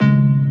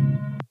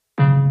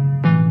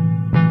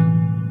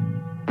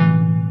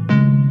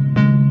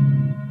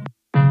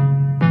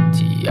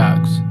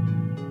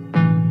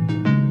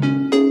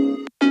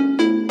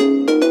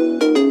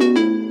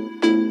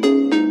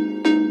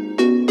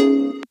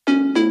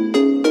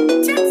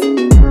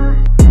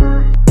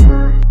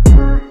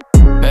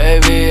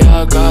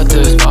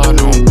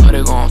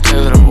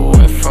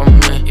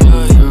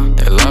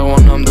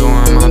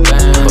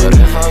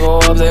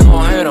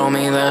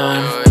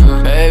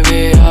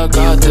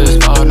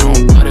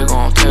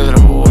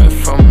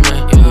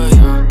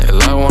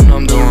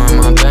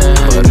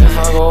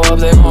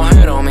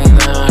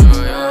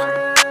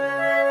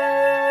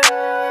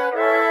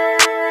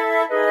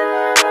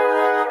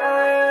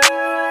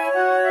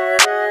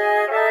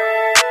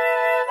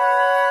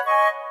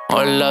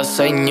Hola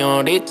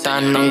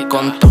señorita, nos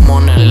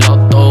encontramos en el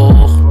loto.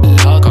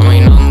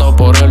 Caminando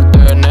por el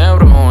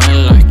tenebro,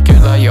 en la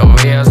izquierda yo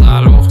veía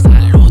salud.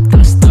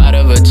 Start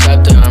of a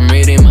chapter, I'm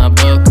reading my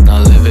book.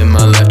 Now living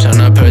my life,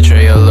 tryna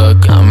portray a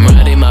look. I'm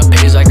writing my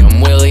page like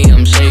I'm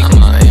William Shake.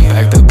 My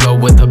impact the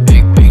globe with a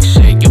big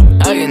shake.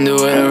 I can do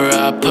whatever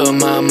I put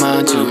my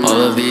mind to.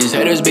 All of these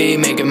haters be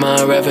making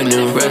my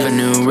revenue,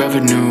 y'all.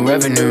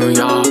 Revenue,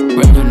 y'all.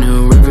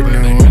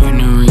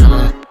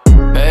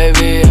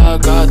 Baby, I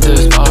got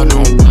this spot,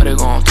 nobody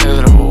gon' take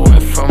it away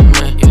from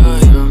me.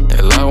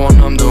 They like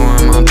when I'm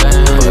doing my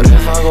band, but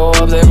if I go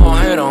up, they gon'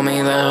 hate on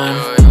me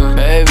then.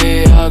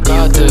 Baby, I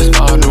got this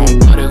spot,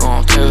 nobody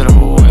gon' take it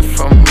away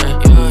from me.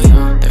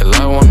 They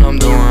like when I'm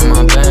doing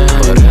my band,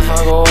 but if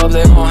I go up,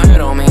 they gon'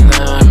 hate on me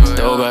then.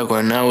 Still back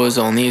when I was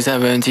only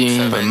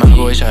 17, but my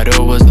boy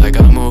shadow was like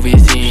a movie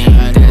scene.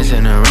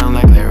 Dancing around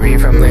like Larry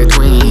from the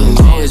Twins.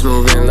 Always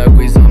moving like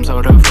we some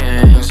sort of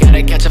fans.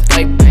 Gotta catch a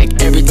flight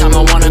back every time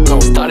I wanna go.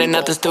 Starting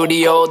at the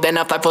studio, then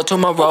I fly for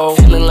tomorrow.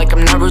 Feeling like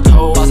I'm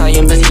Naruto, boss I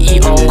am the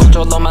CEO.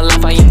 Control of my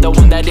life, I am the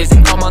one that is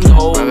in commando.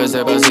 Mueve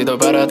ese pasito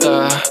para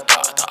atrás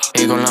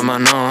y con la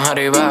mano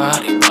arriba,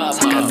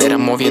 esa cadera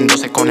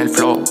moviéndose con el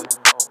flow.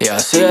 Y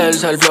así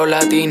es el flow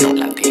latino.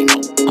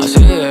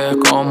 Así es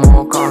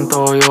como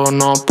canto, yo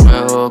no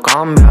puedo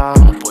cambiar.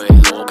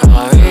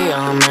 Cada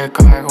día me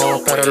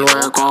caigo, pero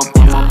luego vamos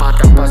para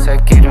atrás pa'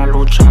 seguir